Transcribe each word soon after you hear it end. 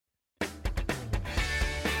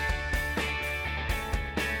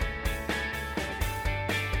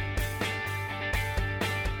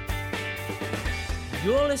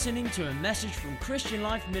You're listening to a message from Christian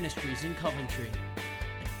Life Ministries in Coventry,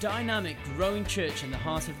 a dynamic, growing church in the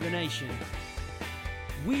heart of the nation.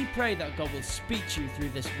 We pray that God will speak to you through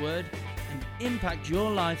this word and impact your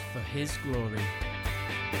life for His glory.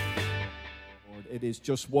 Lord, it is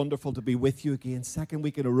just wonderful to be with you again, second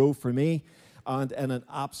week in a row for me, and an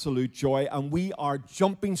absolute joy. And we are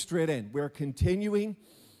jumping straight in. We're continuing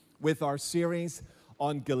with our series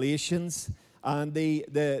on Galatians. And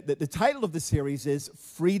the title of the series is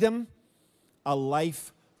Freedom, a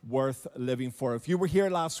Life Worth Living For. If you were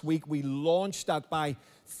here last week, we launched that by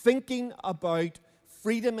thinking about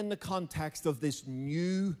freedom in the context of this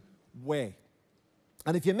new way.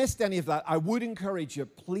 And if you missed any of that, I would encourage you,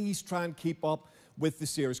 please try and keep up with the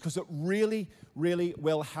series, because it really, really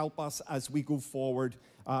will help us as we go forward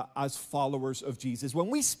as followers of Jesus.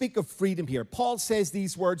 When we speak of freedom here, Paul says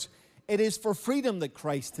these words: "It is for freedom that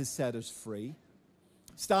Christ has set us free.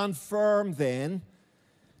 Stand firm then.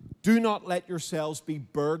 Do not let yourselves be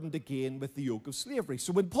burdened again with the yoke of slavery."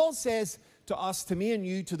 So when Paul says to us, to me and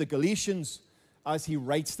you, to the Galatians, as he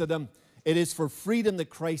writes to them, it is for freedom that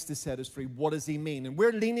Christ has set us free, what does he mean? And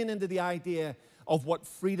we're leaning into the idea of what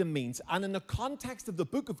freedom means. And in the context of the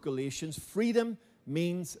book of Galatians, freedom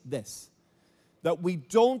means this: that we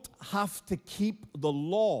don't have to keep the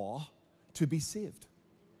law to be saved.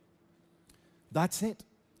 That's it.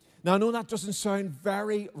 Now, I know that doesn't sound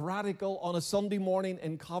very radical on a Sunday morning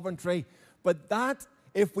in Coventry, but that,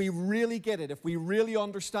 if we really get it, if we really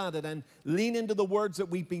understand it and lean into the words that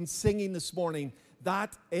we've been singing this morning,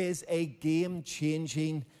 that is a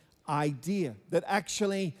game-changing idea. That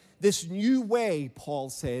actually, this new way,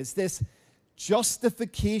 Paul says, this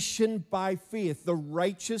justification by faith, the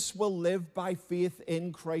righteous will live by faith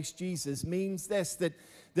in Christ Jesus, means this,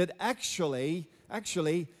 that actually,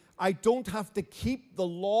 I don't have to keep the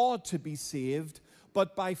law to be saved,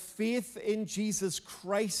 but by faith in Jesus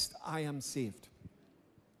Christ, I am saved.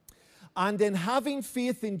 And in having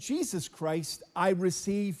faith in Jesus Christ, I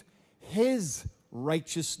receive His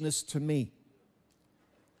righteousness to me.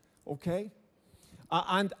 Okay?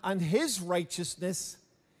 And His righteousness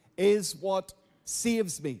is what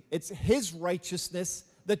saves me. It's His righteousness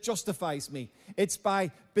that justifies me. It's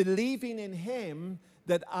by believing in Him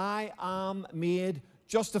that I am made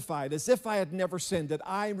justified, as if I had never sinned, that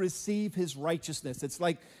I receive His righteousness. It's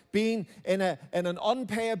like being in an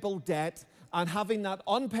unpayable debt and having that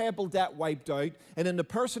unpayable debt wiped out, and then the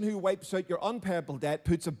person who wipes out your unpayable debt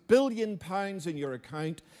puts £1 billion in your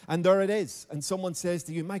account, and there it is. And someone says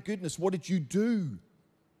to you, "My goodness, what did you do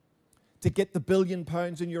to get the £1 billion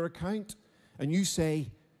in your account?" And you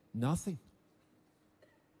say, "Nothing."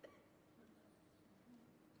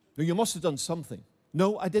 No, you must have done something.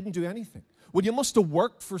 "No, I didn't do anything." Well, you must have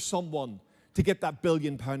worked for someone to get that £1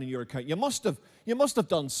 billion in your account. You must have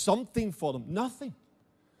done something for them. Nothing.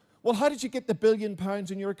 Well, how did you get the £1 billion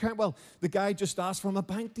in your account? Well, the guy just asked for my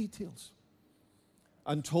bank details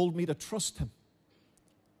and told me to trust him.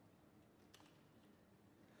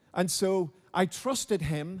 And so I trusted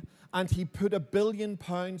him, and he put £1 billion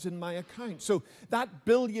in my account. So that £1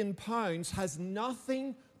 billion has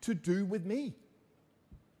nothing to do with me.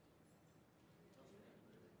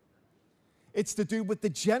 It's to do with the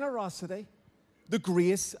generosity, the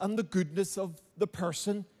grace, and the goodness of the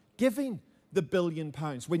person giving the £1 billion.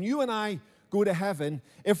 When you and I go to heaven,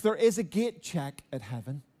 if there is a gate check at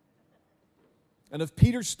heaven, and if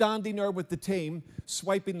Peter's standing there with the team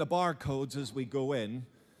swiping the barcodes as we go in,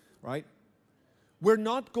 right, we're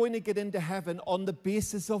not going to get into heaven on the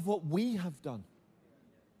basis of what we have done.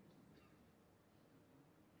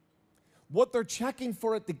 What they're checking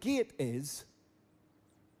for at the gate is,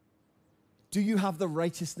 do you have the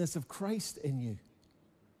righteousness of Christ in you?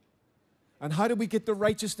 And how do we get the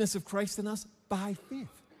righteousness of Christ in us? By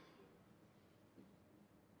faith.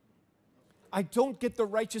 I don't get the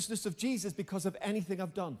righteousness of Jesus because of anything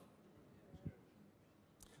I've done.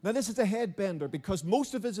 Now, this is a head bender, because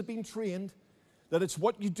most of us have been trained that it's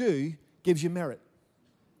what you do gives you merit.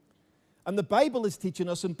 And the Bible is teaching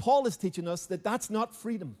us, and Paul is teaching us, that that's not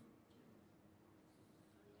freedom.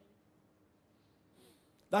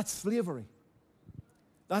 That's slavery.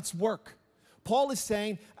 That's work. Paul is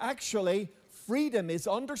saying, actually, freedom is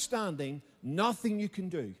understanding nothing you can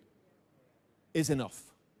do is enough,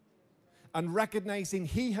 and recognizing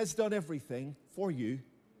He has done everything for you,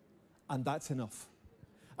 and that's enough.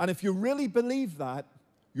 And if you really believe that,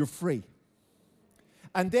 you're free.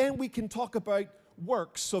 And then we can talk about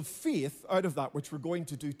works of faith out of that, which we're going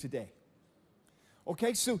to do today.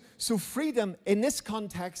 Okay, so freedom in this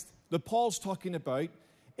context that Paul's talking about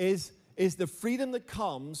is the freedom that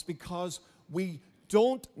comes because we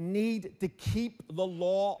don't need to keep the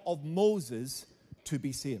law of Moses to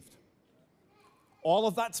be saved. All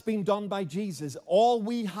of that's been done by Jesus. All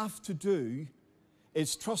we have to do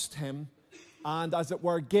is trust him and, as it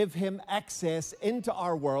were, give him access into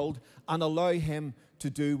our world and allow him to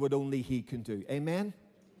do what only he can do. Amen?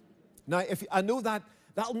 Now, I know that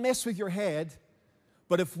that'll mess with your head,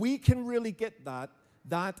 but if we can really get that,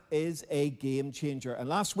 that is a game changer. And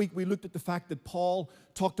last week we looked at the fact that Paul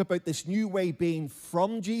talked about this new way being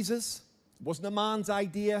from Jesus. It wasn't a man's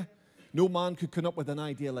idea. No man could come up with an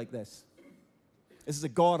idea like this. This is a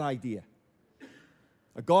God idea.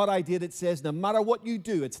 A God idea that says, no matter what you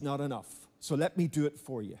do, it's not enough. So let me do it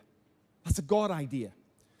for you. That's a God idea.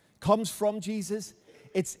 Comes from Jesus.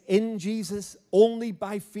 It's in Jesus. Only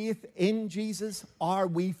by faith in Jesus are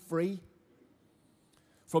we free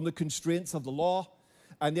from the constraints of the law.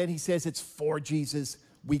 And then he says it's for Jesus.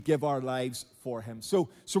 We give our lives for him. So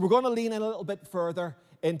we're going to lean in a little bit further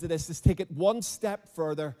into this. Let's take it one step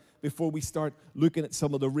further before we start looking at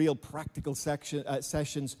some of the real practical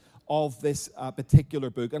sessions of this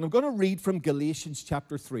particular book. And I'm going to read from Galatians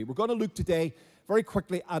chapter 3. We're going to look today very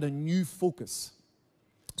quickly at a new focus.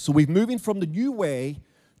 So we're moving from the new way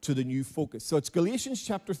to the new focus. So it's Galatians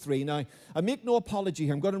chapter 3. Now, I make no apology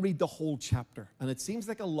here. I'm going to read the whole chapter. And it seems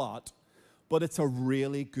like a lot, but it's a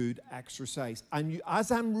really good exercise. And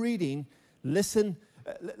as I'm reading, listen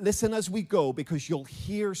as we go, because you'll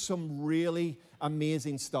hear some really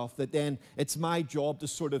amazing stuff that then it's my job to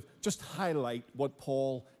sort of just highlight what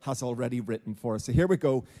Paul has already written for us. So here we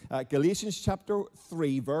go. Galatians chapter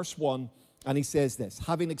 3, verse 1, and he says this,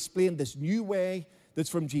 having explained this new way that's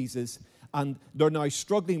from Jesus, and they're now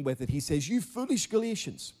struggling with it, he says, you foolish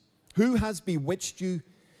Galatians, who has bewitched you?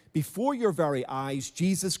 Before your very eyes,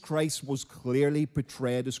 Jesus Christ was clearly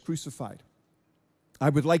portrayed as crucified. I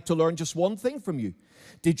would like to learn just one thing from you.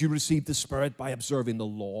 Did you receive the Spirit by observing the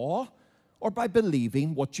law or by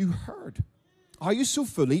believing what you heard? Are you so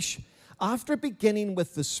foolish? After beginning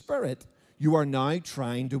with the Spirit, you are now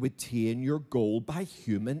trying to attain your goal by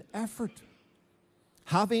human effort.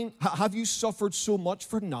 Have you suffered so much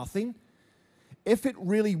for nothing? If it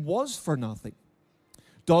really was for nothing,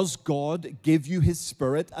 does God give you his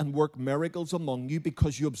Spirit and work miracles among you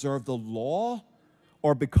because you observe the law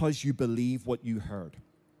or because you believe what you heard?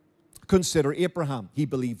 Consider Abraham. He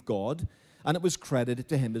believed God, and it was credited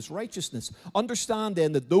to him as righteousness. Understand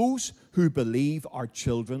then that those who believe are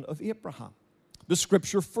children of Abraham. The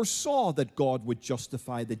Scripture foresaw that God would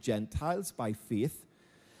justify the Gentiles by faith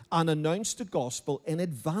and announced the gospel in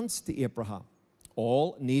advance to Abraham.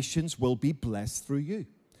 All nations will be blessed through you.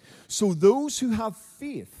 So those who have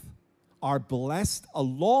faith are blessed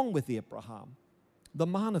along with Abraham, the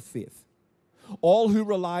man of faith. All who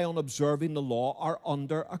rely on observing the law are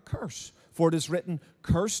under a curse. For it is written,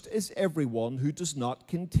 cursed is everyone who does not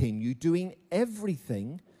continue doing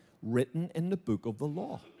everything written in the book of the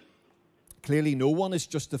law. Clearly, no one is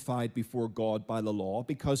justified before God by the law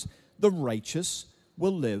because the righteous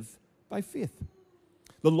will live by faith.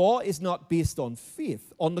 The law is not based on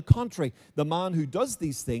faith. On the contrary, the man who does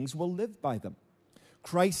these things will live by them.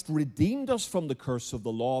 Christ redeemed us from the curse of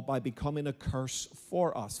the law by becoming a curse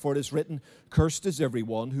for us. For it is written, cursed is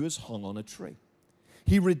everyone who is hung on a tree.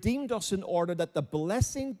 He redeemed us in order that the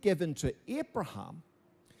blessing given to Abraham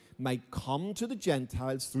might come to the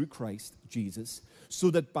Gentiles through Christ Jesus,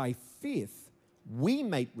 so that by faith we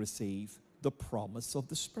might receive the promise of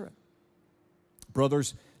the Spirit.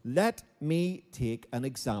 Brothers, let me take an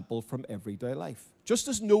example from everyday life. Just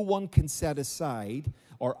as no one can set aside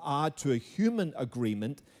or add to a human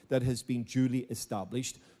agreement that has been duly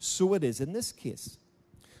established, so it is in this case.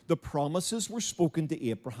 The promises were spoken to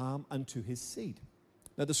Abraham and to his seed.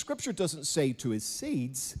 Now, the Scripture doesn't say to his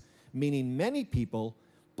seeds, meaning many people,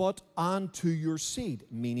 but and to your seed,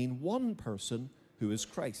 meaning one person who is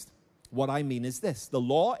Christ. What I mean is this. The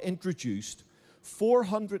law introduced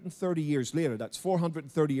 430 years later, that's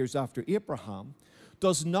 430 years after Abraham,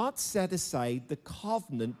 does not set aside the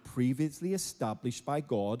covenant previously established by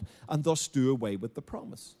God and thus do away with the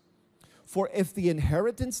promise. For if the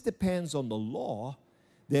inheritance depends on the law,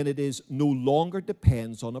 then it is no longer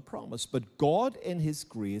depends on a promise. But God in his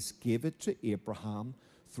grace gave it to Abraham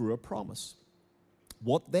through a promise.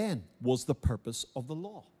 What then was the purpose of the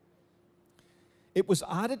law? It was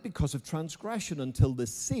added because of transgression until the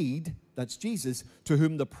seed, that's Jesus, to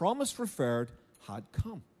whom the promise referred, had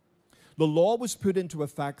come. The law was put into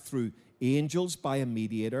effect through angels by a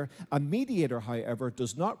mediator. A mediator, however,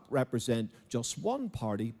 does not represent just one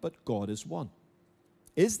party, but God is one.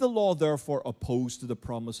 Is the law therefore opposed to the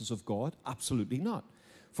promises of God? Absolutely not.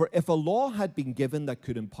 For if a law had been given that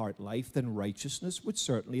could impart life, then righteousness would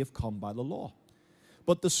certainly have come by the law.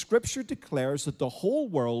 But the Scripture declares that the whole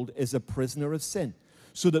world is a prisoner of sin,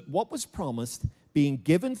 so that what was promised, being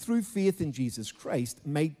given through faith in Jesus Christ,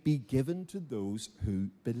 might be given to those who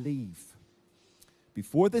believe.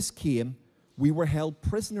 Before this came, we were held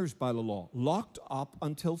prisoners by the law, locked up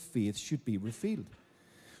until faith should be revealed.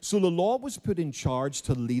 So the law was put in charge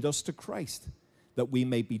to lead us to Christ, that we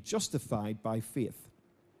may be justified by faith.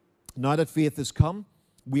 Now that faith has come,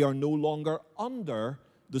 we are no longer under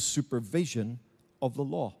the supervision of the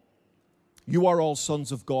law. You are all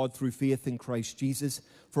sons of God through faith in Christ Jesus.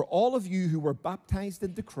 For all of you who were baptized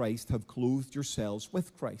into Christ have clothed yourselves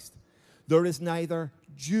with Christ. There is neither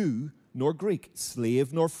Jew nor Greek,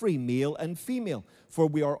 slave nor free, male and female, for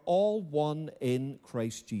we are all one in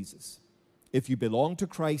Christ Jesus. If you belong to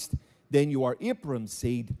Christ, then you are Abraham's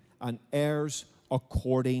seed and heirs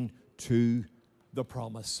according to the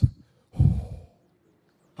promise.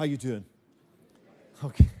 How you doing?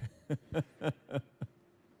 Okay.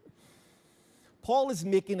 Paul is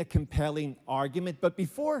making a compelling argument, but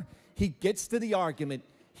before he gets to the argument,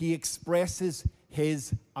 he expresses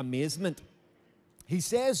his amazement. He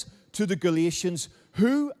says to the Galatians,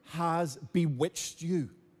 "Who has bewitched you?"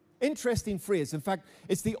 Interesting phrase. In fact,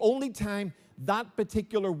 it's the only time that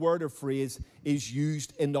particular word or phrase is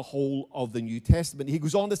used in the whole of the New Testament. He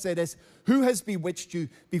goes on to say this, "Who has bewitched you?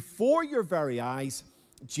 Before your very eyes,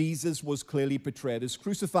 Jesus was clearly portrayed as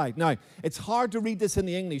crucified." Now, it's hard to read this in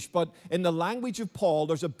the English, but in the language of Paul,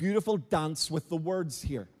 there's a beautiful dance with the words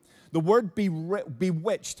here. The word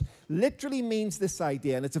bewitched literally means this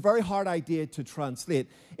idea, and it's a very hard idea to translate.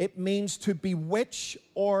 It means to bewitch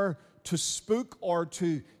or to spook or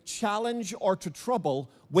to challenge or to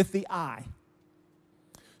trouble with the eye.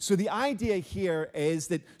 So the idea here is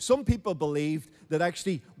that some people believed that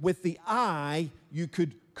actually with the eye you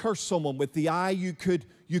could curse someone. With the eye you could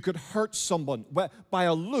hurt someone. By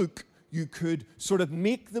a look you could sort of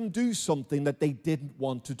make them do something that they didn't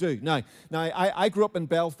want to do. Now I grew up in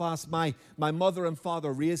Belfast. My mother and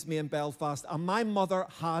father raised me in Belfast, and my mother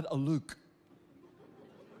had a look.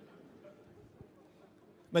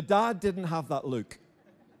 My dad didn't have that look.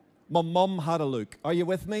 My mum had a look. Are you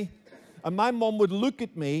with me? And my mum would look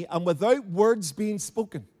at me, and without words being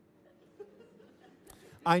spoken,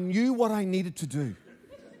 I knew what I needed to do.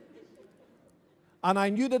 And I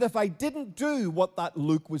knew that if I didn't do what that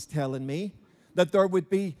look was telling me, that there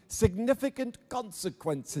would be significant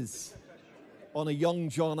consequences on a young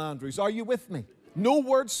John Andrews. Are you with me? No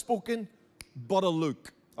words spoken, but a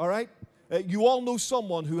look. All right? You all know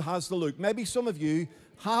someone who has the look. Maybe some of you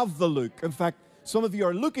have the look. In fact, some of you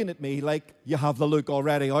are looking at me like you have the look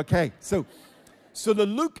already. Okay, so the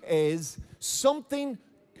look is something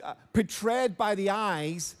portrayed by the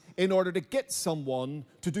eyes in order to get someone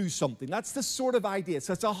to do something. That's the sort of idea.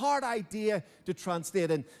 So it's a hard idea to translate,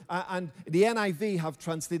 and the NIV have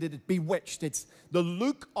translated it bewitched. It's the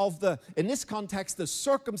look of in this context, the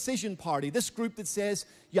circumcision party, this group that says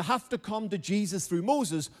you have to come to Jesus through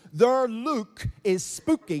Moses, their look is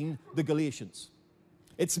spooking the Galatians.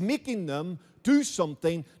 It's making them do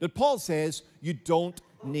something that Paul says you don't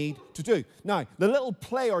need to do. Now, the little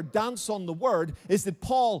play or dance on the word is that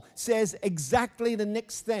Paul says exactly the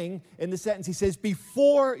next thing in the sentence. He says,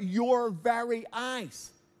 before your very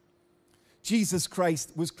eyes, Jesus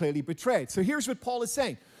Christ was clearly betrayed. So here's what Paul is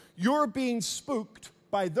saying. You're being spooked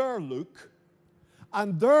by their look,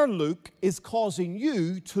 and their look is causing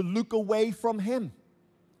you to look away from him.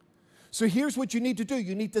 So here's what you need to do.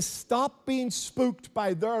 You need to stop being spooked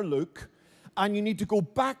by their look, and you need to go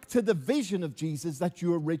back to the vision of Jesus that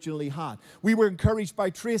you originally had. We were encouraged by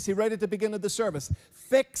Tracy right at the beginning of the service.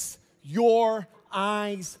 Fix your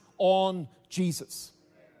eyes on Jesus.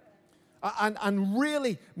 And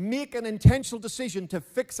really make an intentional decision to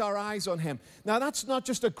fix our eyes on him. Now, that's not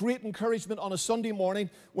just a great encouragement on a Sunday morning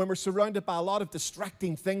when we're surrounded by a lot of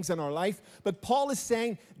distracting things in our life, but Paul is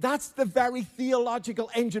saying that's the very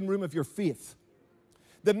theological engine room of your faith.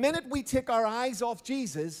 The minute we take our eyes off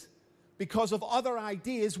Jesus because of other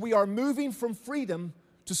ideas, we are moving from freedom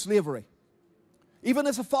to slavery. Even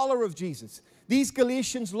as a follower of Jesus, these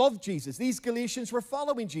Galatians loved Jesus. These Galatians were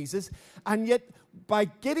following Jesus, and yet by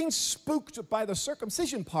getting spooked by the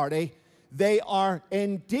circumcision party, they are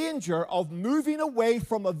in danger of moving away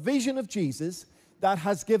from a vision of Jesus that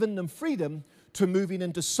has given them freedom to moving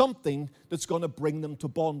into something that's going to bring them to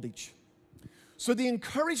bondage. So the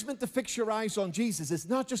encouragement to fix your eyes on Jesus is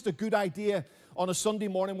not just a good idea on a Sunday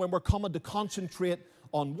morning when we're coming to concentrate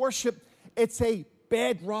on worship. It's a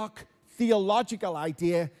bedrock theological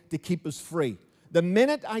idea to keep us free. The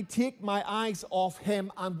minute I take my eyes off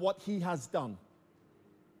him and what he has done,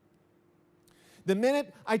 The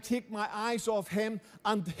minute I take my eyes off him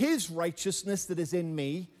and his righteousness that is in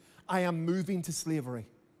me, I am moving to slavery.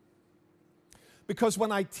 Because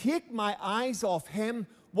when I take my eyes off him,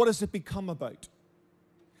 what does it become about?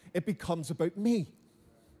 It becomes about me.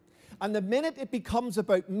 And the minute it becomes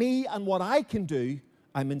about me and what I can do,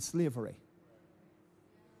 I'm in slavery.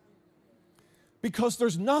 Because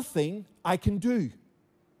there's nothing I can do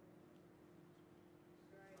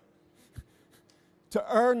to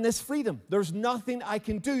earn this freedom. There's nothing I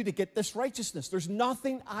can do to get this righteousness. There's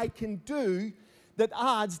nothing I can do that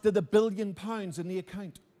adds to the £1 billion in the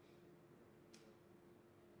account.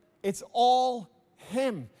 It's all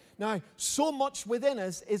him. Now, so much within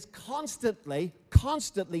us is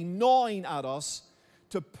constantly gnawing at us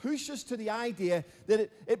to push us to the idea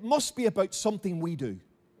that it must be about something we do.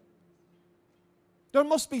 There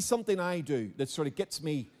must be something I do that sort of gets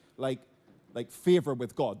me like favor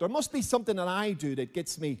with God. There must be something that I do that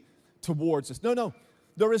gets me towards this. No.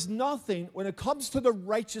 There is nothing, when it comes to the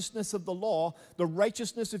righteousness of the law, the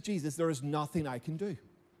righteousness of Jesus, there is nothing I can do.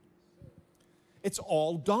 It's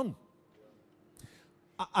all done.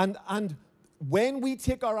 And when we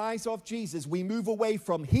take our eyes off Jesus, we move away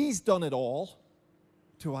from he's done it all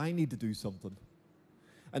to I need to do something.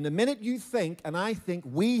 And the minute you think, and I think,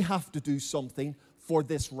 we have to do something for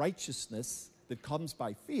this righteousness that comes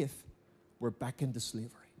by faith, we're back into slavery.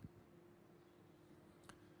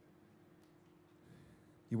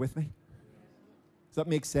 You with me? Does that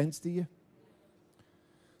make sense to you?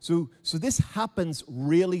 So this happens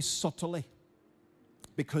really subtly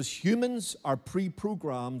because humans are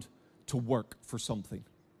pre-programmed to work for something.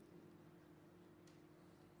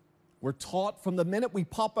 We're taught from the minute we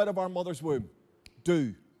pop out of our mother's womb,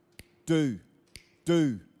 do. And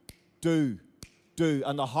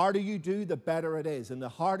the harder you do, the better it is. And the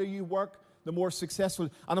harder you work, the more successful.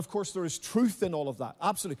 And of course, there is truth in all of that,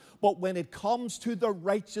 absolutely. But when it comes to the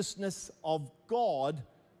righteousness of God,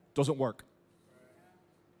 it doesn't work.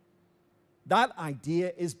 That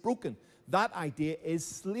idea is broken. That idea is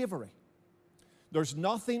slavery. There's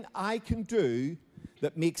nothing I can do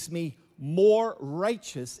that makes me more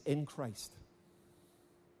righteous in Christ.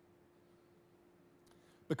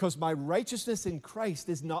 Because my righteousness in Christ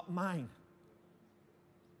is not mine.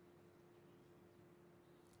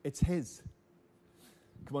 It's his.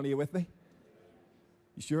 Come on, are you with me?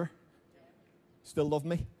 You sure? Still love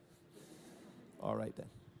me? All right then.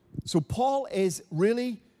 So Paul is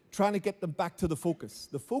really trying to get them back to the focus.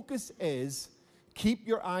 The focus is keep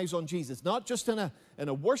your eyes on Jesus. Not just in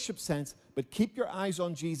a worship sense, but keep your eyes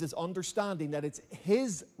on Jesus, understanding that it's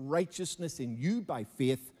his righteousness in you by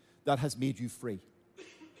faith that has made you free.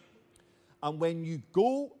 And when you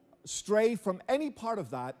go stray from any part of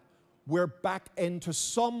that, we're back into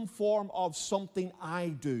some form of something I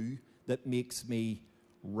do that makes me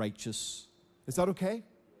righteous. Is that okay?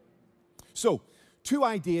 So, 2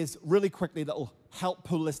 ideas really quickly that will help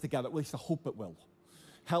pull this together. At least I hope it will.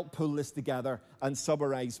 Help pull this together and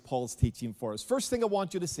summarize Paul's teaching for us. First thing I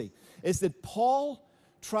want you to see is that Paul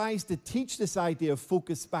tries to teach this idea of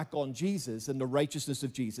focus back on Jesus and the righteousness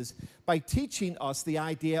of Jesus by teaching us the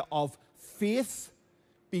idea of faith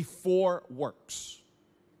before works.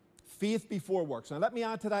 Faith before works. Now let me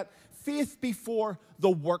add to that, faith before the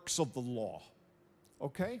works of the law.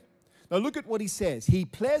 Okay? Now look at what he says. He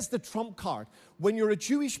plays the trump card. When you're a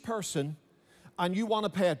Jewish person and you want to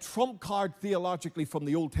play a trump card theologically from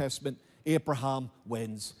the Old Testament, Abraham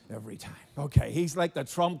wins every time. Okay, he's like the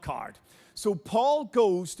trump card. So Paul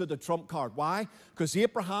goes to the trump card. Why? Because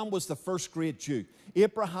Abraham was the first great Jew.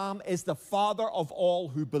 Abraham is the father of all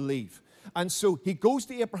who believe. And so he goes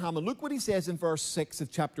to Abraham, and look what he says in verse 6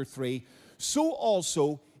 of chapter 3. So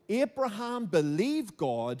also Abraham believed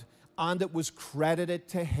God, and it was credited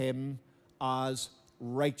to him as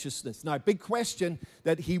righteousness. Now, big question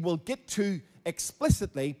that he will get to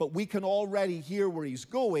explicitly, but we can already hear where he's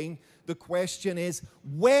going. The question is,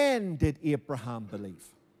 when did Abraham believe?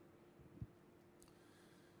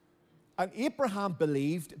 And Abraham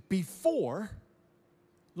believed before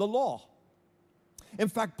the law. In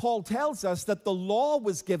fact, Paul tells us that the law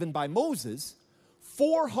was given by Moses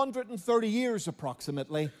 430 years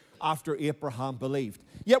approximately after Abraham believed.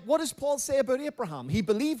 Yet what does Paul say about Abraham? He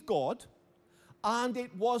believed God, and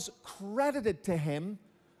it was credited to him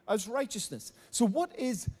as righteousness. So what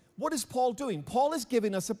is Paul doing? Paul is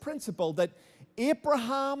giving us a principle that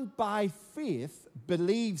Abraham by faith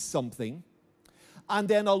believed something, and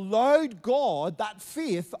then allowed God, that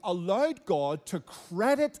faith allowed God to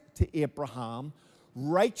credit to Abraham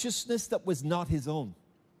righteousness that was not his own,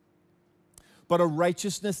 but a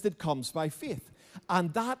righteousness that comes by faith.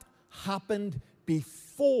 And that happened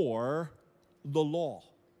before the law.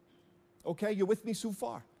 Okay, you're with me so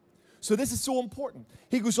far? So this is so important.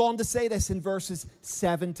 He goes on to say this in verses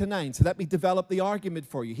 7 to 9. So let me develop the argument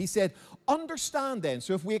for you. He said, understand then,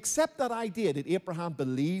 so if we accept that idea that Abraham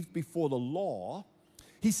believed before the law,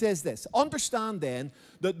 he says this, understand then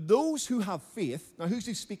that those who have faith, now who's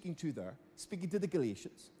he speaking to there? Speaking to the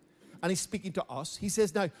Galatians. And he's speaking to us. He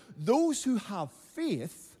says, now, those who have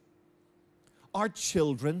faith are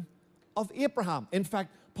children of Abraham. In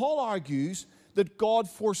fact, Paul argues that God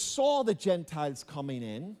foresaw the Gentiles coming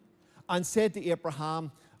in and said to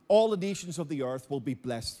Abraham, all the nations of the earth will be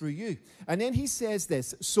blessed through you. And then he says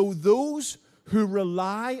this, so those who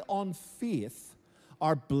rely on faith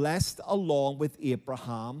are blessed along with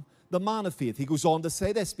Abraham, the man of faith. He goes on to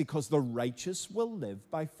say this, because the righteous will live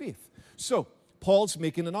by faith. So, Paul's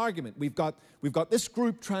making an argument. We've got this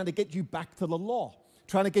group trying to get you back to the law,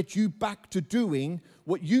 trying to get you back to doing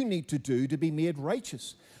what you need to do to be made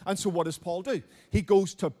righteous. And so what does Paul do? He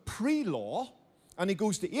goes to pre-law, and he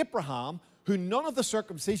goes to Abraham, who none of the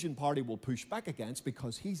circumcision party will push back against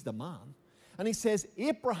because he's the man. And he says,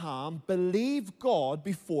 Abraham believed God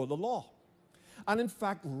before the law. And in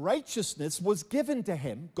fact, righteousness was given to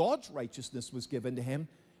him. God's righteousness was given to him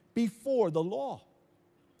before the law.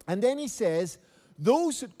 And then he says,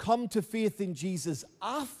 those that come to faith in Jesus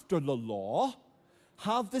after the law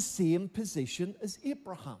have the same position as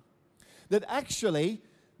Abraham. That actually,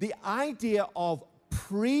 the idea of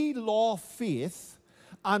pre-law faith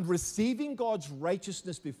and receiving God's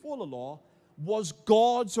righteousness before the law was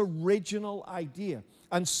God's original idea,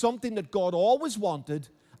 and something that God always wanted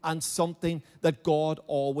and something that God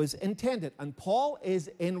always intended. And Paul is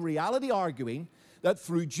in reality arguing that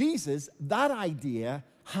through Jesus, that idea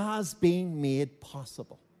has been made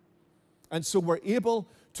possible. And so we're able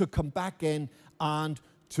to come back in and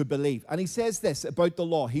to believe. And he says this about the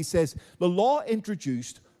law. He says, the law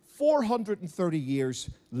introduced 430 years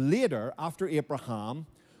later after Abraham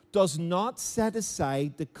does not set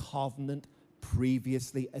aside the covenant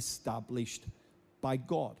previously established by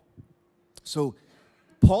God. So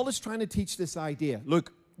Paul is trying to teach this idea.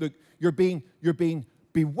 Look, you're being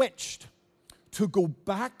bewitched to go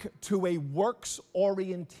back to a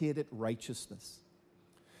works-orientated righteousness.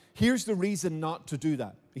 Here's the reason not to do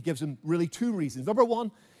that. He gives him really two reasons. Number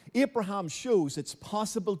one, Abraham shows it's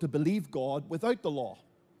possible to believe God without the law.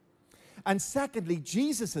 And secondly,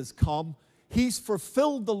 Jesus has come. He's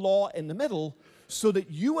fulfilled the law in the middle so that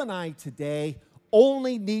you and I today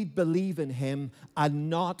only need believe in him and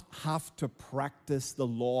not have to practice the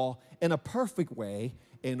law in a perfect way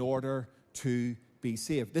in order to be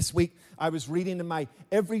saved. This week, I was reading in my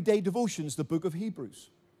everyday devotions the book of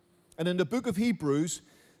Hebrews. And in the book of Hebrews,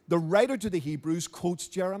 the writer to the Hebrews quotes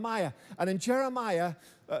Jeremiah. And in Jeremiah,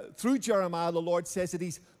 through Jeremiah, the Lord says that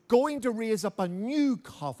he's going to raise up a new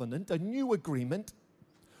covenant, a new agreement,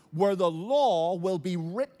 where the law will be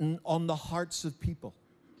written on the hearts of people.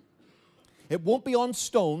 It won't be on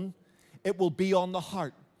stone, it will be on the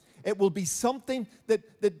heart. It will be something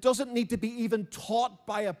that doesn't need to be even taught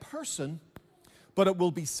by a person, but it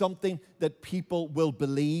will be something that people will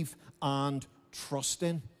believe and trust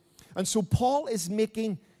in. And so Paul is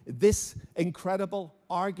making this incredible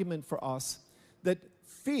argument for us that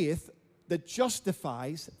faith that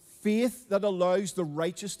justifies, faith that allows the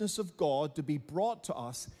righteousness of God to be brought to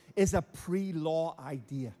us is a pre-law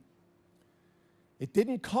idea. It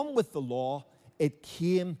didn't come with the law, it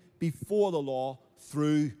came before the law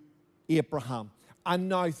through Abraham. And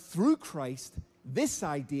now through Christ, this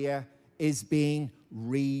idea is being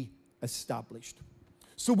re-established.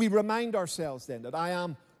 So we remind ourselves then that I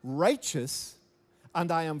am righteous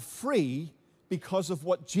and I am free because of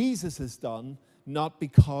what Jesus has done, not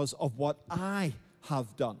because of what I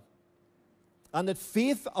have done. And that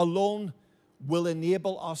faith alone will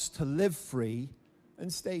enable us to live free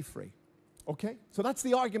and stay free. Okay? So that's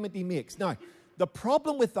the argument he makes. Now, the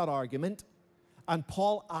problem with that argument, and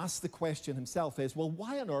Paul asked the question himself, is, well,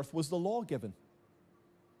 why on earth was the law given?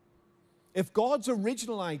 If God's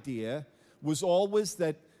original idea was always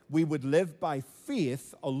that we would live by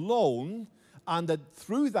faith alone, and that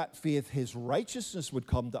through that faith his righteousness would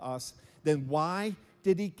come to us, then why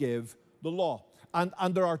did he give the law?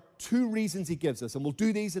 And there are two reasons he gives us, and we'll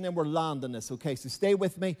do these and then we'll land on this, okay? So stay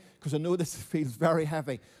with me, because I know this feels very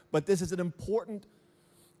heavy, but this is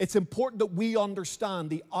it's important that we understand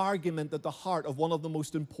the argument at the heart of one of the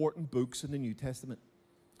most important books in the New Testament,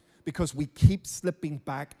 because we keep slipping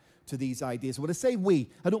back to these ideas. When I say we,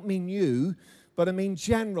 I don't mean you, but I mean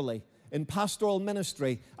generally. In pastoral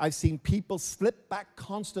ministry, I've seen people slip back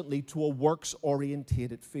constantly to a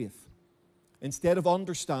works-orientated faith instead of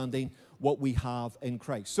understanding what we have in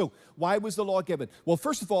Christ. So, why was the law given? Well,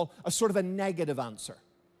 first of all, a sort of a negative answer.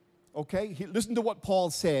 Okay? Listen to what Paul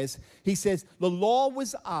says. He says, the law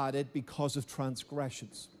was added because of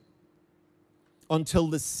transgressions, until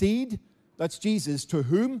the seed, that's Jesus, to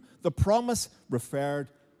whom the promise referred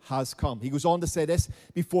has come. He goes on to say this,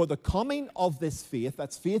 before the coming of this faith,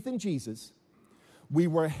 that's faith in Jesus, we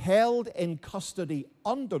were held in custody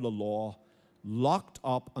under the law, locked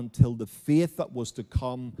up until the faith that was to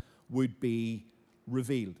come would be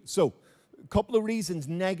revealed. So, a couple of reasons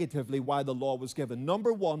negatively why the law was given.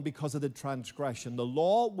 Number one, because of the transgression. The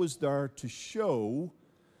law was there to show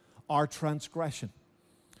our transgression,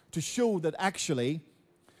 to show that actually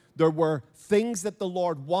there were things that the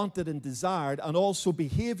Lord wanted and desired, and also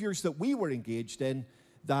behaviors that we were engaged in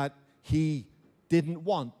that He didn't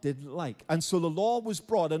want, didn't like. And so the law was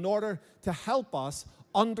brought in order to help us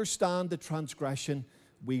understand the transgression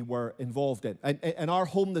we were involved in. And in our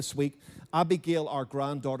home this week, Abigail, our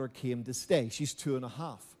granddaughter, came to stay. She's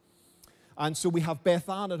 2.5. And so we have Beth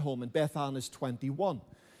Ann at home, and Beth Ann is 21.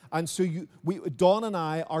 And so Dawn and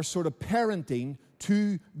I are sort of parenting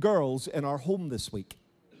 2 girls in our home this week.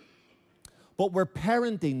 But we're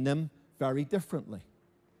parenting them very differently.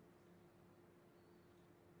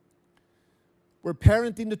 We're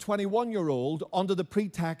parenting the 21-year-old under the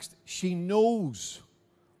pretext she knows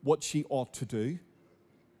what she ought to do,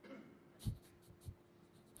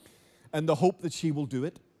 and the hope that she will do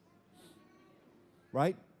it,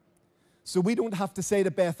 right? So we don't have to say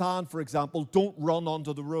to Beth Ann, for example, don't run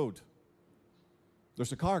onto the road.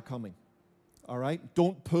 There's a car coming, all right?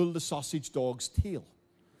 Don't pull the sausage dog's tail,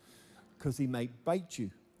 because he might bite you,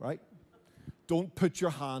 right? Don't put your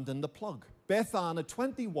hand in the plug. Beth Ann at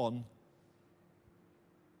 21,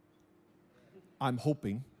 I'm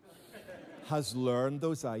hoping, has learned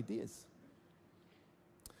those ideas.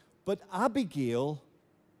 But Abigail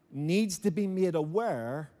needs to be made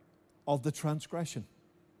aware of the transgression.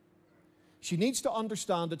 She needs to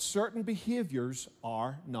understand that certain behaviors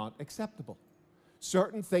are not acceptable.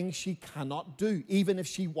 Certain things she cannot do, even if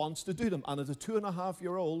she wants to do them. And as a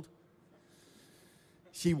 2.5-year-old,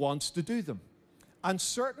 she wants to do them. And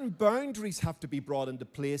certain boundaries have to be brought into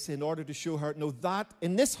place in order to show her, no, that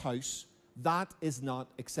in this house, that is not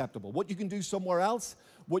acceptable. What you can do somewhere else,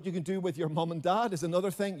 what you can do with your mom and dad is another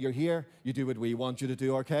thing. You're here, you do what we want you to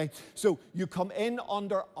do, okay? So you come in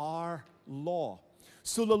under our law.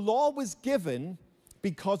 So the law was given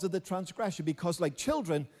because of the transgression, because like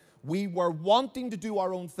children, we were wanting to do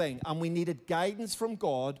our own thing, and we needed guidance from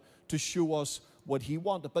God to show us what He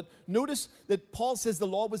wanted. But notice that Paul says the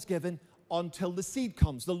law was given until the seed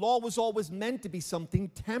comes. The law was always meant to be something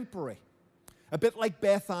temporary, a bit like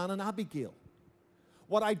Beth Ann and Abigail.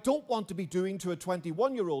 What I don't want to be doing to a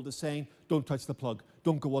 21-year-old is saying, don't touch the plug,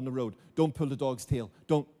 don't go on the road, don't pull the dog's tail,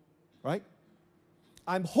 don't, right?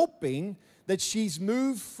 I'm hoping that she's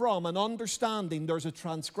moved from an understanding there's a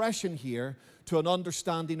transgression here to an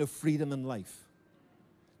understanding of freedom in life.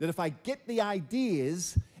 That if I get the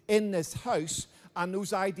ideas in this house, and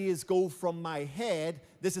those ideas go from my head,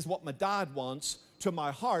 this is what my dad wants, to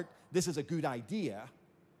my heart, this is a good idea,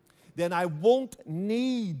 then I won't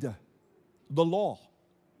need the law.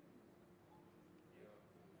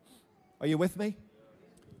 Are you with me?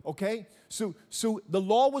 Okay? So the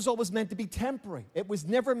law was always meant to be temporary. It was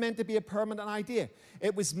never meant to be a permanent idea.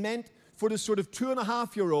 It was meant for the sort of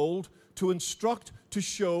 2.5-year-old to instruct, to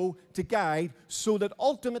show, to guide, so that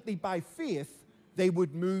ultimately by faith, they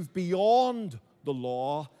would move beyond the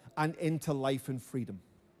law and into life and freedom.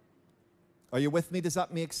 Are you with me? Does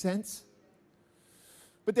that make sense?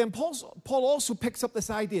 But then Paul also picks up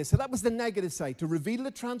this idea. So that was the negative side, to reveal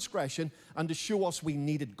the transgression and to show us we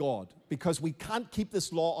needed God, because we can't keep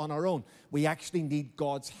this law on our own. We actually need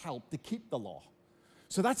God's help to keep the law.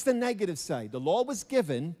 So that's the negative side. The law was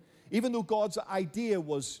given, even though God's idea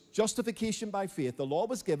was justification by faith, the law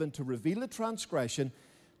was given to reveal the transgression,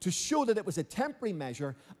 to show that it was a temporary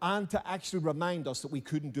measure, and to actually remind us that we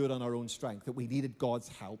couldn't do it on our own strength, that we needed God's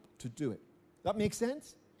help to do it. That makes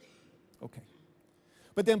sense? Okay.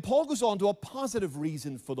 But then Paul goes on to a positive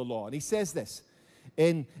reason for the law. And he says this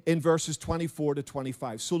in verses 24 to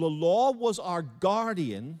 25. So the law was our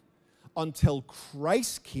guardian until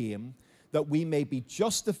Christ came, that we may be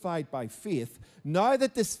justified by faith. Now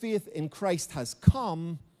that this faith in Christ has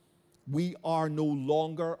come, we are no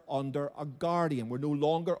longer under a guardian. We're no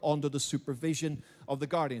longer under the supervision of the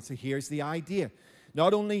guardian. So here's the idea.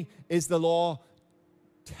 Not only is the law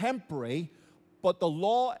temporary, but the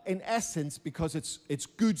law, in essence, because it's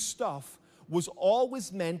good stuff, was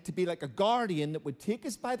always meant to be like a guardian that would take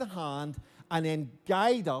us by the hand and then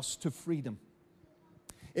guide us to freedom.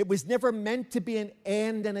 It was never meant to be an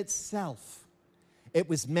end in itself. It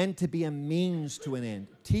was meant to be a means to an end,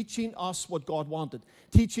 teaching us what God wanted,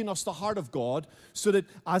 teaching us the heart of God, so that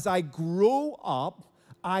as I grow up,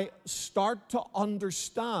 I start to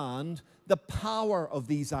understand the power of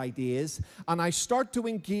these ideas, and I start to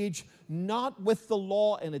engage not with the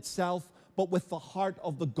law in itself, but with the heart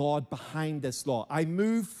of the God behind this law. I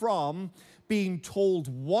move from being told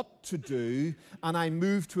what to do, and I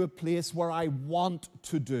move to a place where I want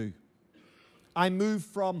to do. I move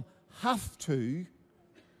from have to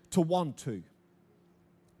want to.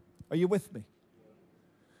 Are you with me?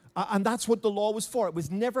 And that's what the law was for. It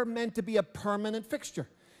was never meant to be a permanent fixture.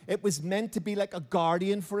 It was meant to be like a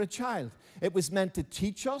guardian for a child. It was meant to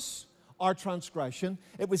teach us our transgression.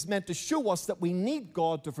 It was meant to show us that we need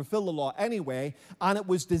God to fulfill the law anyway. And it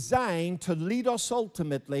was designed to lead us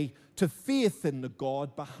ultimately to faith in the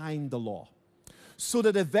God behind the law. So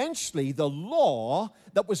that eventually the law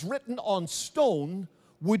that was written on stone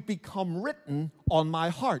would become written on my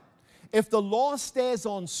heart. If the law stays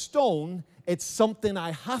on stone, it's something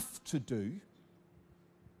I have to do.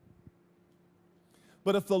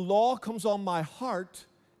 But if the law comes on my heart,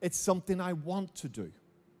 it's something I want to do.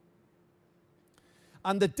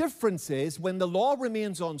 And the difference is, when the law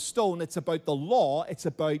remains on stone, it's about the law, it's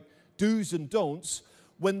about do's and don'ts.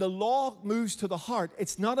 When the law moves to the heart,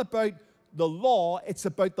 it's not about the law, it's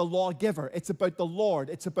about the lawgiver. It's about the Lord.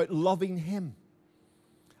 It's about loving Him.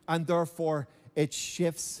 And therefore, it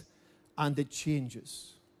shifts and it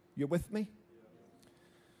changes. You with me?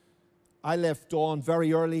 I left Dawn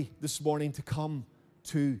very early this morning to come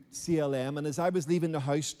to CLM, and as I was leaving the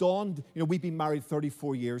house, Dawn, we've been married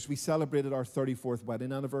 34 years. We celebrated our 34th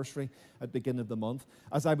wedding anniversary at the beginning of the month.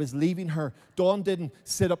 As I was leaving her, Dawn didn't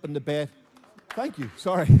sit up in the bed. Thank you,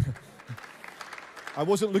 sorry. I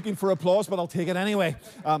wasn't looking for applause, but I'll take it anyway.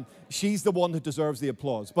 She's the one who deserves the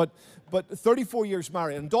applause. But 34 years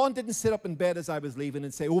married, and Dawn didn't sit up in bed as I was leaving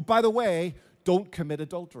and say, oh, by the way, don't commit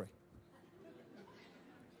adultery.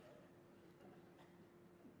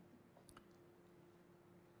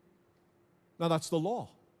 Now, that's the law.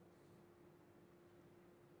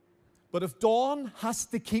 But if Dawn has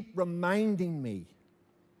to keep reminding me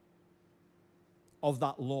of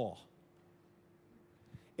that law,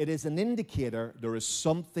 it is an indicator there is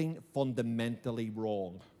something fundamentally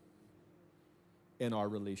wrong in our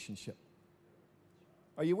relationship.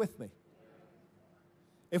 Are you with me?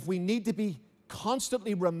 If we need to be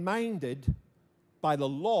constantly reminded by the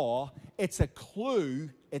law, it's a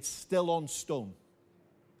clue it's still on stone.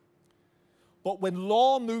 But when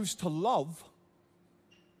law moves to love,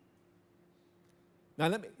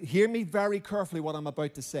 now hear me very carefully what I'm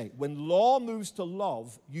about to say. When law moves to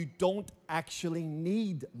love, you don't actually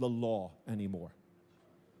need the law anymore.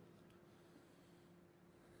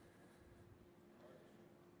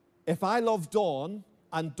 If I love Dawn,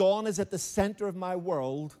 and Dawn is at the center of my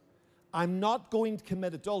world, I'm not going to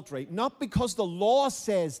commit adultery, not because the law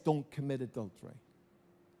says don't commit adultery,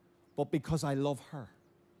 but because I love her.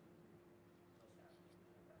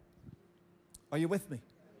 Are you with me?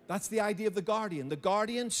 That's the idea of the guardian. The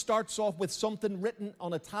guardian starts off with something written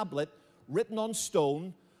on a tablet, written on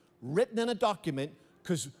stone, written in a document,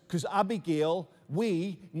 because Abigail,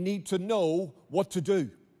 we need to know what to do.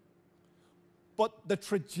 But the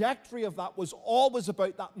trajectory of that was always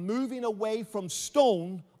about that moving away from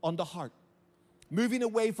stone onto heart. Moving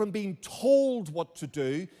away from being told what to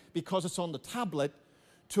do because it's on the tablet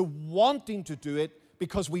to wanting to do it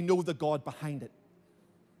because we know the God behind it.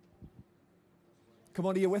 Come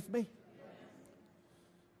on, are you with me?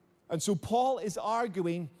 And so Paul is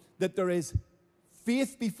arguing that there is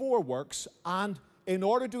faith before works, and in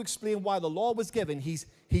order to explain why the law was given, he's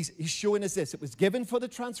showing us this. It was given for the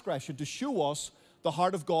transgression to show us the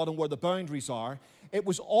heart of God and where the boundaries are. It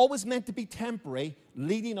was always meant to be temporary,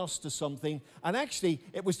 leading us to something. And actually,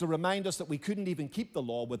 it was to remind us that we couldn't even keep the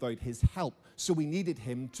law without His help. So we needed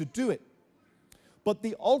Him to do it. But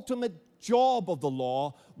the ultimate job of the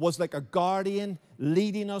law was like a guardian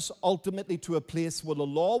leading us ultimately to a place where the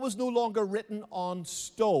law was no longer written on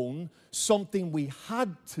stone, something we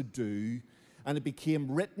had to do, and it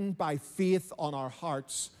became written by faith on our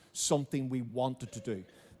hearts, something we wanted to do.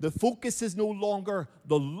 The focus is no longer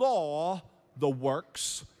the law, the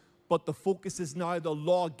works, but the focus is now the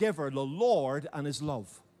lawgiver, the Lord, and His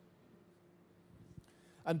love.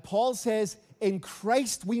 And Paul says, in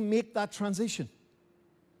Christ we make that transition.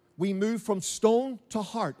 We move from stone to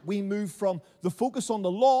heart. We move from the focus on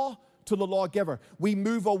the law to the lawgiver. We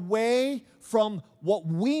move away from what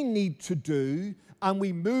we need to do, and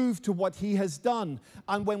we move to what He has done.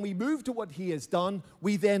 And when we move to what He has done,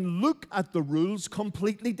 we then look at the rules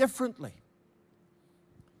completely differently.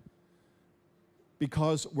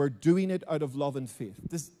 because we're doing it out of love and faith.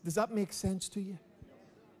 Does that make sense to you?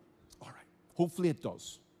 All right. Hopefully it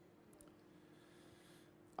does.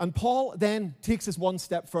 And Paul then takes us one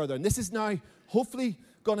step further. And this is now hopefully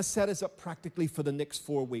going to set us up practically for the next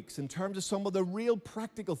 4 weeks in terms of some of the real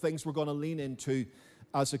practical things we're going to lean into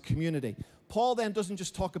as a community. Paul then doesn't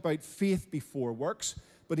just talk about faith before works,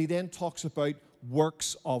 but he then talks about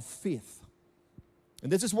works of faith.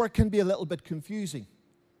 And this is where it can be a little bit confusing.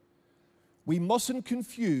 We mustn't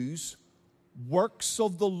confuse works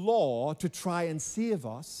of the law to try and save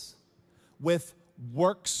us with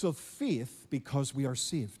works of faith because we are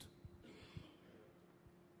saved.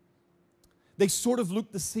 They sort of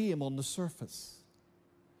look the same on the surface,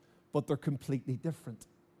 but they're completely different.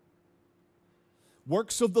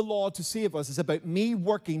 Works of the law to save us is about me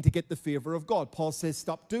working to get the favor of God. Paul says,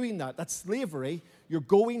 stop doing that. That's slavery. You're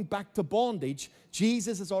going back to bondage.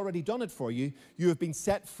 Jesus has already done it for you. You have been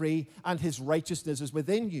set free, and his righteousness is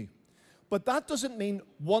within you. But that doesn't mean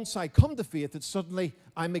once I come to faith that suddenly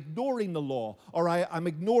I'm ignoring the law, or I'm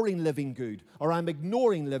ignoring living good, or I'm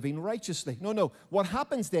ignoring living righteously. No. What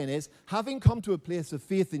happens then is, having come to a place of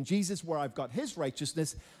faith in Jesus where I've got his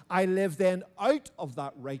righteousness, I live then out of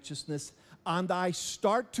that righteousness, and I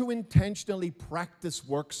start to intentionally practice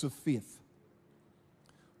works of faith.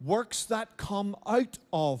 Works that come out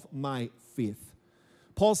of my faith.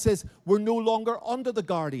 Paul says we're no longer under the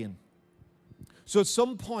guardian. So at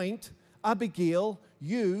some point, Abigail,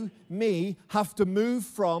 you, me, have to move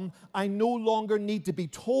from I no longer need to be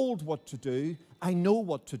told what to do, I know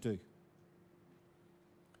what to do.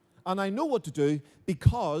 And I know what to do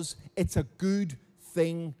because it's a good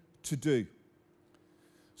thing to do.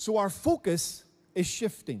 So our focus is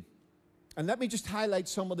shifting. And let me just highlight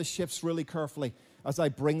some of the shifts really carefully as I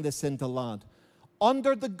bring this into land.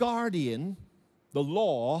 Under the guardian, the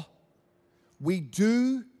law, we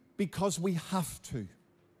do because we have to.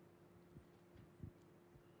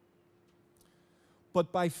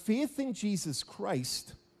 But by faith in Jesus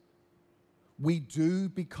Christ, we do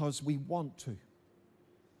because we want to.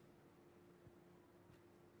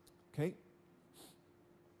 Okay?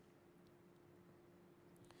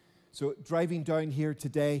 So driving down here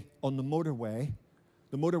today on the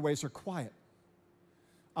motorways are quiet.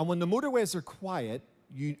 And when the motorways are quiet,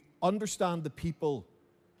 you understand the people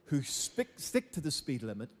who stick to the speed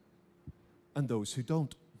limit and those who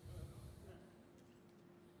don't.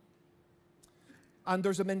 And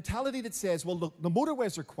there's a mentality that says, well, the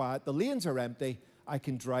motorways are quiet, the lanes are empty, I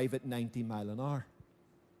can drive at 90 miles an hour.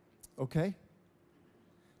 Okay?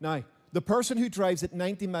 Now, the person who drives at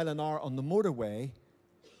 90 miles an hour on the motorway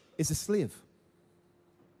is a slave.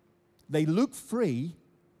 They look free,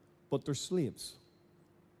 but they're slaves.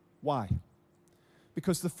 Why?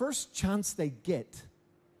 Because the first chance they get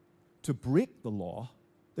to break the law,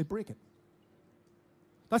 they break it.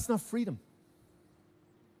 That's not freedom.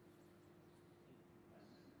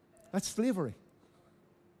 That's slavery.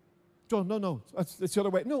 John, no, it's the other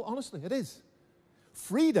way. No, honestly, it is.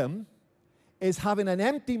 Freedom is having an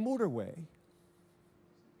empty motorway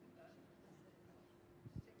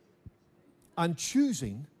and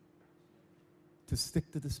choosing to stick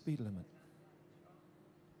to the speed limit.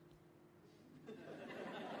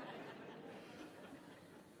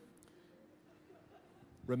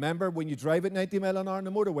 Remember, when you drive at 90 miles an hour on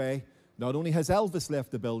the motorway, not only has Elvis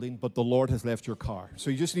left the building, but the Lord has left your car.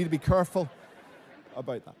 So you just need to be careful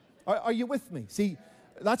about that. Are you with me? See,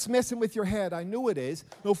 that's messing with your head. I know it is.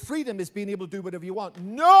 No, freedom is being able to do whatever you want.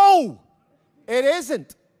 No, it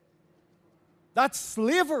isn't. That's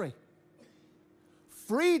slavery.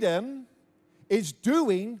 Freedom is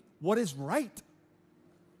doing what is right,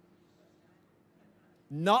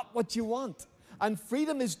 not what you want. And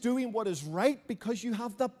freedom is doing what is right because you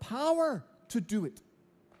have the power to do it.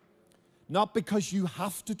 Not because you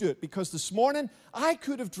have to do it. Because this morning, I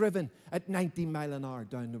could have driven at 90 miles an hour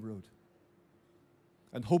down the road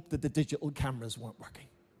and hoped that the digital cameras weren't working.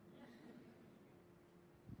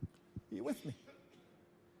 Are you with me?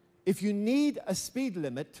 If you need a speed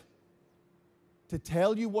limit to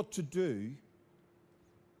tell you what to do,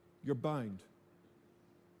 you're bound.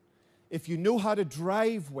 If you know how to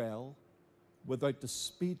drive well without the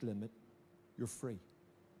speed limit, you're free.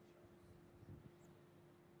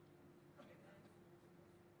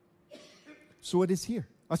 So it is here.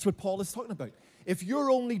 That's what Paul is talking about. If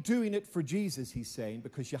you're only doing it for Jesus, he's saying,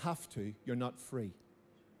 because you have to, you're not free.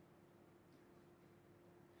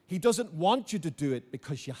 He doesn't want you to do it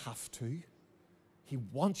because you have to. He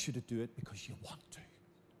wants you to do it because you want to.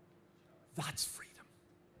 That's freedom.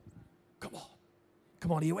 Come on.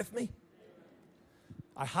 Come on, are you with me?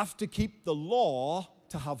 I have to keep the law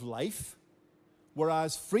to have life,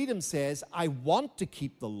 Whereas freedom says, I want to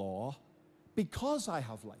keep the law because I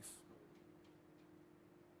have life.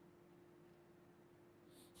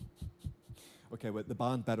 Okay, well, the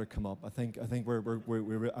band better come up. I think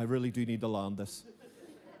I really do need to land this.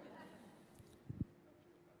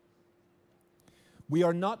 We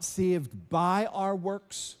are not saved by our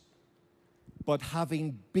works, but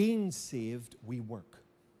having been saved, we work.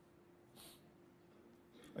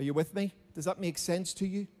 Are you with me? Does that make sense to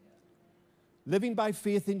you? Living by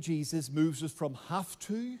faith in Jesus moves us from have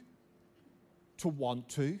to want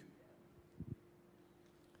to.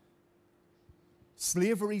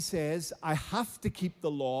 Slavery says, I have to keep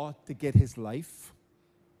the law to get his life.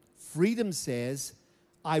 Freedom says,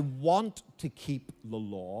 I want to keep the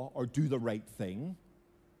law or do the right thing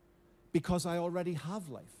because I already have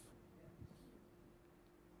life.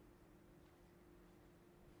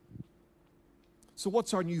 So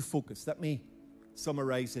what's our new focus? Let me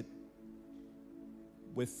summarize it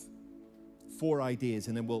with 4 ideas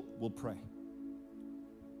and then we'll pray.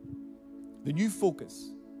 The new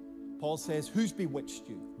focus. Paul says, who's bewitched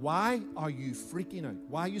you? Why are you freaking out?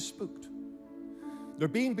 Why are you spooked? They're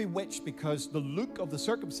being bewitched because the look of the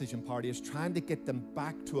circumcision party is trying to get them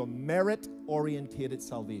back to a merit-orientated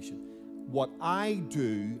salvation. What I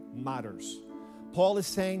do matters. Paul is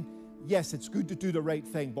saying, yes, it's good to do the right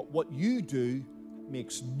thing, but what you do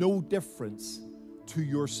makes no difference to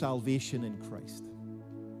your salvation in Christ.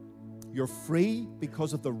 You're free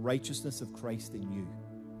because of the righteousness of Christ in you.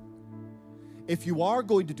 If you are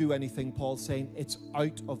going to do anything, Paul's saying, it's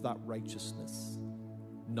out of that righteousness,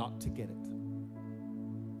 not to get it.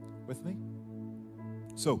 With me?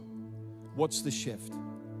 So, what's the shift?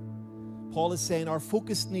 Paul is saying our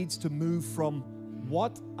focus needs to move from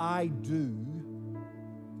what I do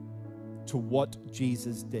to what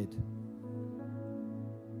Jesus did.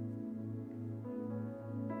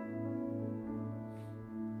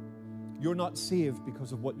 You're not saved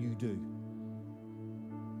because of what you do.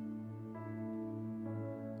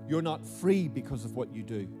 You're not free because of what you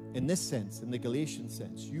do. In this sense, in the Galatian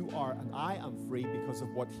sense, you are and I am free because of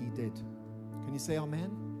what he did. Can you say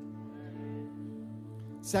amen?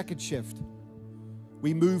 Second shift,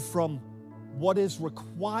 we move from what is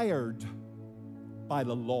required by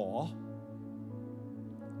the law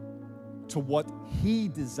to what he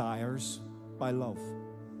desires by love.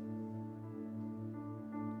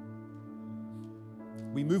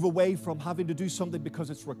 We move away from having to do something because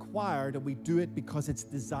it's required and we do it because it's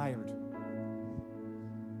desired.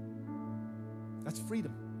 That's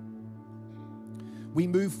freedom. We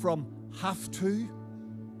move from have to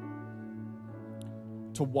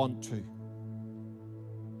want to.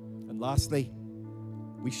 And lastly,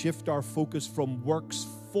 we shift our focus from works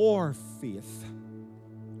for faith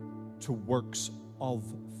to works of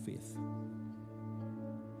faith.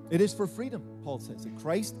 It is for freedom, Paul says, that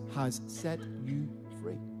Christ has set you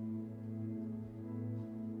free.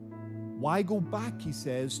 Why go back, he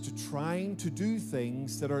says, to trying to do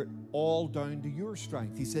things that are all down to your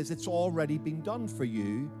strength? He says it's already been done for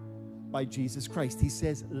you by Jesus Christ. He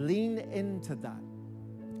says lean into that.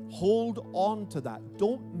 Hold on to that.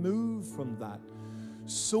 Don't move from that,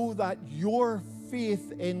 so that your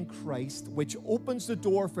faith in Christ, which opens the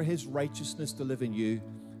door for his righteousness to live in you,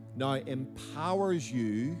 now empowers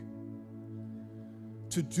you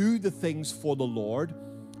to do the things for the Lord,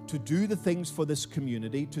 to do the things for this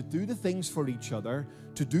community, to do the things for each other,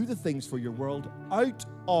 to do the things for your world out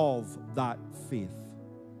of that faith,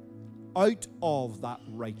 out of that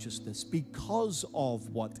righteousness, because of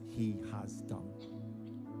what he has done.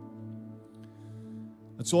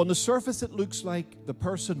 And so on the surface, it looks like the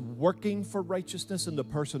person working for righteousness and the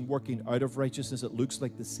person working out of righteousness, it looks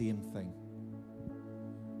like the same thing.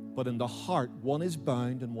 But in the heart, one is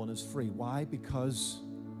bound and one is free. Why? Because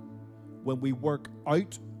when we work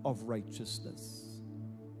out of righteousness,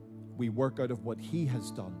 we work out of what he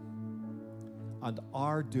has done. And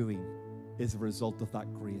our doing is a result of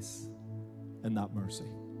that grace and that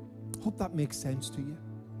mercy. Hope that makes sense to you.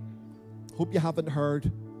 Hope you haven't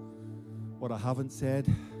heard what I haven't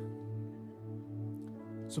said.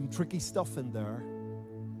 Some tricky stuff in there.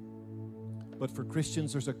 But for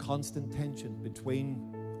Christians, there's a constant tension between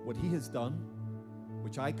what he has done,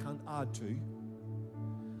 which I can't add to,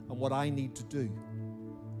 and what I need to do.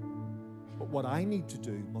 But what I need to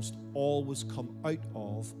do must always come out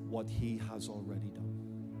of what he has already done.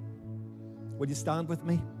 Will you stand with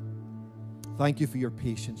me? Thank you for your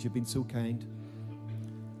patience. You've been so kind.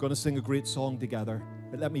 I'm going to sing a great song together,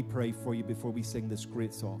 but let me pray for you before we sing this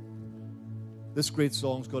great song. This great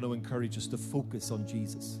song is going to encourage us to focus on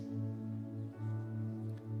Jesus,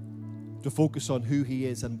 to focus on who he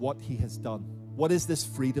is and what he has done, What is this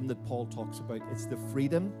freedom that Paul talks about? It's the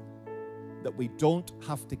freedom that we don't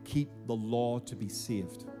have to keep the law to be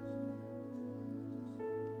saved.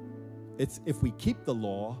 It's if we keep the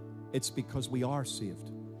law, it's because we are saved.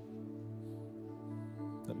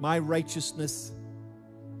 That my righteousness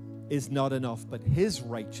is not enough, but his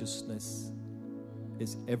righteousness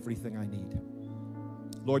is everything I need.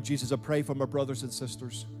 Lord Jesus, I pray for my brothers and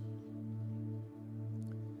sisters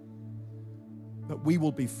that we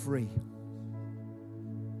will be free.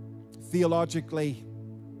 Theologically,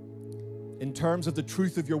 in terms of the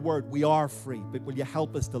truth of your word, we are free, but will you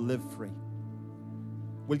help us to live free?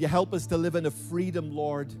 Will you help us to live in a freedom,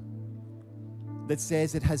 Lord, that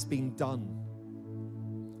says it has been done?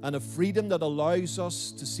 And a freedom that allows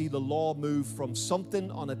us to see the law move from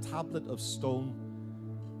something on a tablet of stone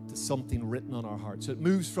to something written on our hearts. It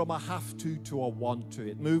moves from a have to a want to.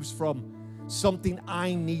 It moves from something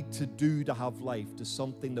I need to do to have life to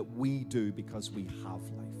something that we do because we have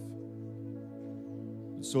life.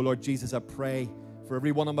 And so, Lord Jesus, I pray for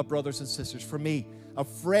every one of my brothers and sisters, for me, a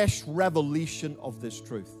fresh revelation of this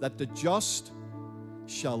truth, that the just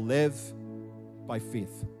shall live by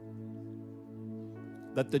faith.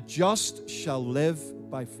 That the just shall live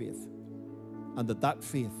by faith, and that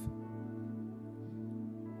faith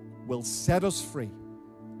will set us free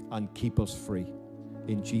and keep us free.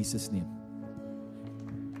 In Jesus' name.